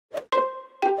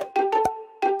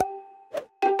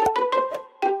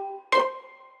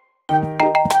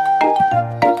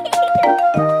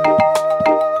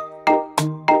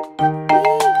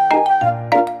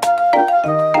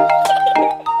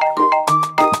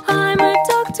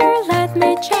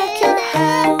check your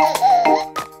health.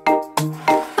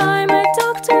 I'm a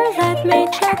doctor, let me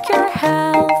check your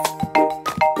health.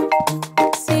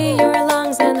 See your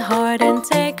lungs and heart and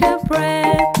take a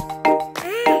breath.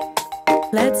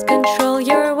 Let's control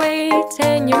your weight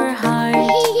and your height.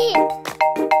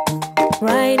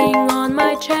 Writing on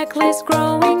my checklist,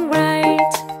 growing right.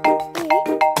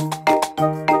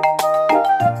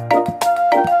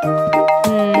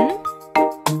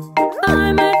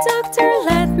 I'm a doctor,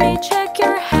 let me check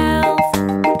your health.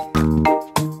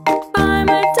 I'm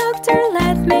a doctor,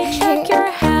 let me check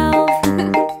your health.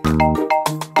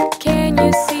 Can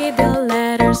you see the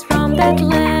letters from that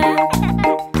lamp?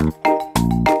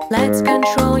 Let's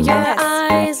control your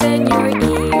eyes and your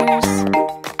ears.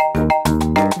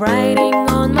 Writing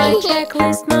on my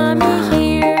checklist, mommy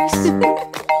hears.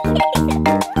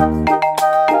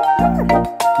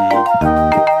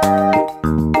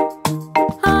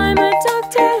 I'm a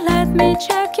doctor, let me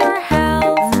check your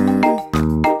health.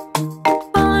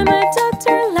 I'm a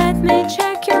doctor, let me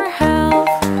check your health.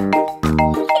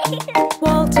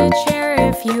 Walk to chair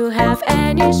if you have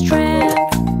any strength.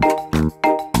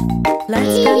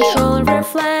 Let's control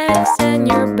reflex and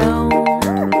your bone.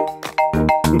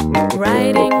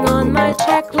 Writing on my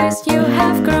checklist, you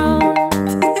have grown.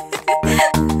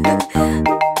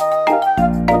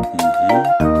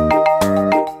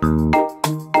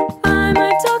 I'm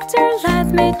a doctor, let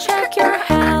me check your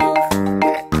health.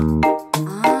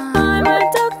 I'm a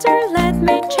doctor, let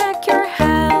me check your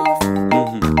health.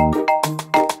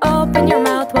 Open your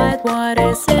mouth wide, what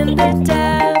is in the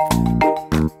depth?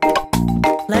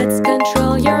 Let's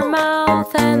control your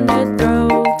mouth and the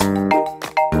throat.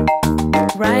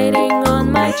 Writing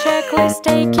on my checklist,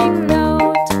 taking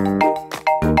note.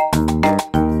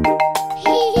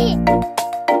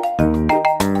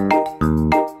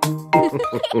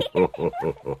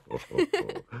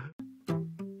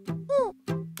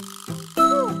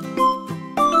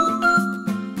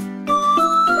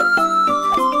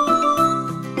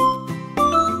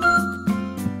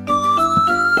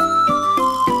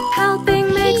 Helping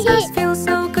makes us feel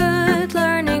so good.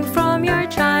 Learning from your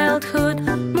childhood.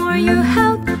 More you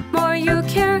help, more you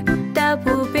care. That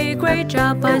will be a great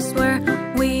job, I swear.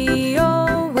 We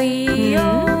all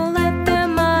let the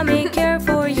mommy care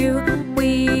for you.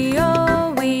 We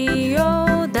all,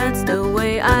 that's the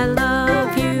way I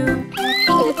love you.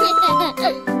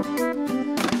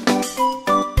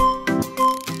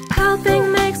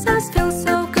 Helping makes us feel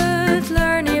so good.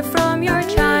 Learning from your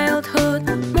childhood.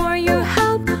 More you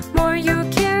help, more you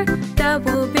care. That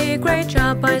will be a great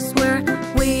job, I swear.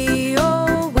 We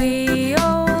all,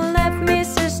 let me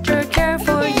sister care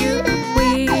for you.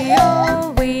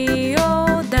 We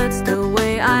all, that's the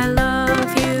way I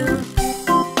love you.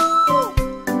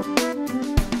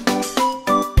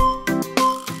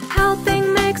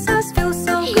 Helping makes us feel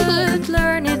so good.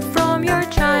 Learn it from your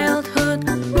childhood.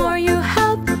 More you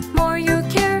help, more you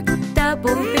care. That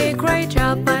will be a great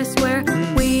job, I swear.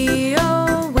 We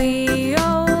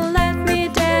all, let me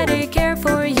daddy care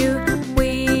for you.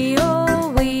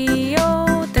 We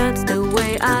all, that's the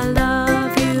way I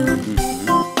love you.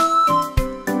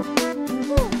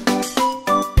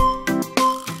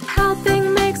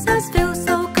 Helping makes us feel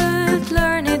so good.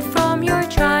 Learn it from your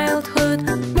childhood.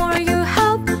 More you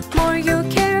help, more you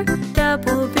care. That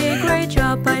will be a great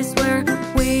job, I swear.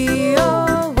 We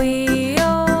all,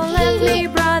 let me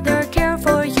brother care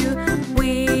for you.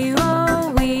 We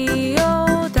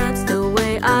all, that's the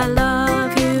way I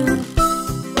love you.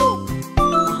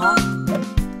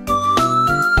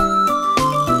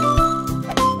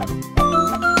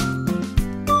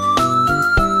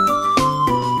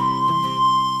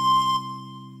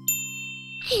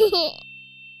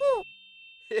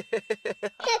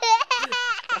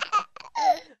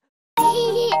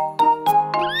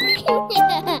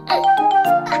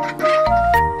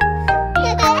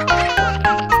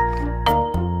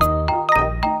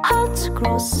 Hot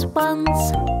cross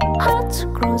buns, hot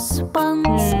cross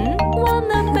buns.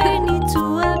 1 a penny,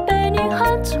 2 a penny,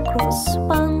 hot cross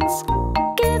buns.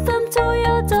 Give them to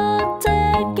your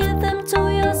daughter, give them to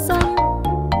your son.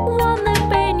 1 a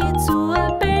penny, 2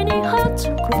 a penny, hot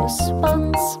cross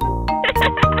buns.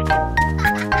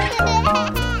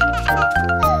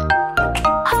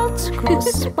 Hot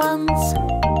cross buns,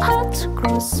 hot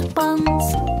cross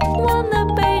buns. 1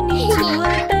 a penny, 2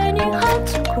 a penny, hot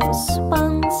cross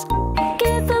buns.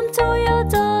 Give them to your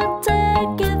daughter,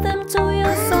 give them to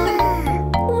your son.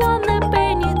 1 a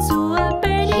penny, 2 a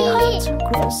penny, hot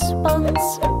cross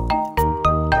buns.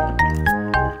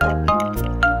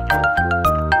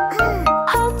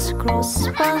 Hot cross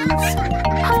buns,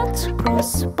 hot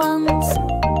cross buns.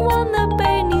 1 a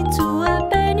penny, 2 a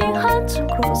penny, hot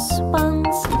cross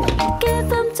buns.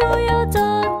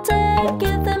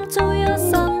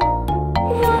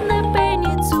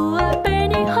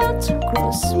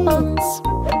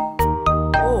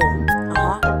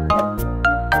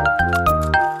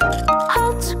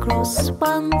 cross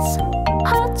buns,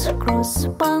 hot cross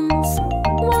buns.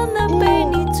 One a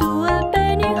penny, two a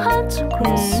penny, hot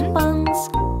cross buns.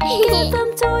 Give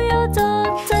them to your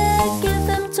daughter, give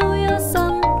them to your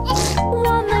son.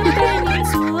 One a penny,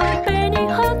 two a penny,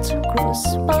 hot cross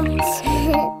buns.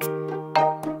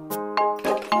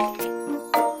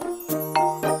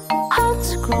 Hot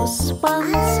cross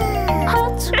buns,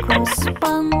 hot cross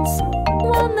buns.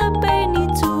 One a penny,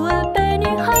 two a penny,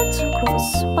 hot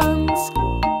cross buns.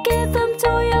 Give them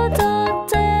to your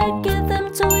daughter, give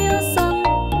them to your son.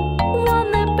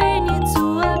 One a penny,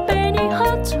 two a penny,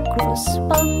 hot cross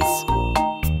buns.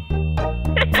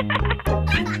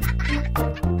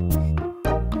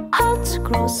 Hot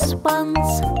cross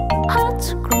buns, hot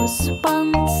cross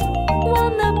buns.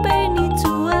 One a penny,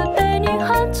 two a penny,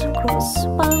 hot cross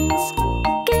buns.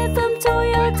 Give them to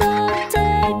your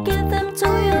daughter, give them to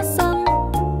your son.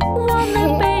 One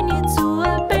a penny, two a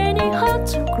penny, hot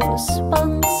cross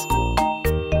buns.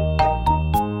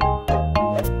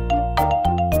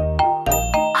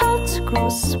 Hot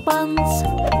cross buns,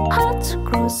 hot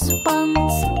cross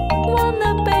buns. One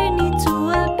a penny, two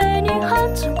a penny,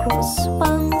 hot cross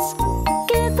buns.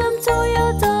 Give them to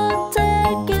your daughter,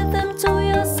 give them to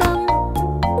your son.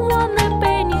 One a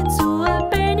penny, two a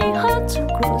penny, hot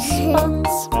cross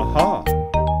buns. Aha!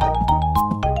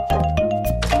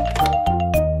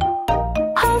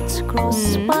 Hot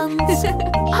cross buns,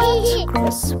 hot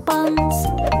cross buns.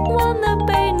 One a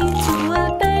penny, two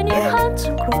a penny, hot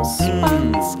cross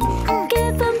buns.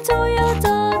 Give them to your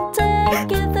daughter,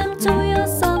 give them to your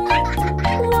son.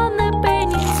 One a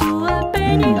penny, two a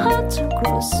penny, hot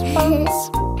cross buns.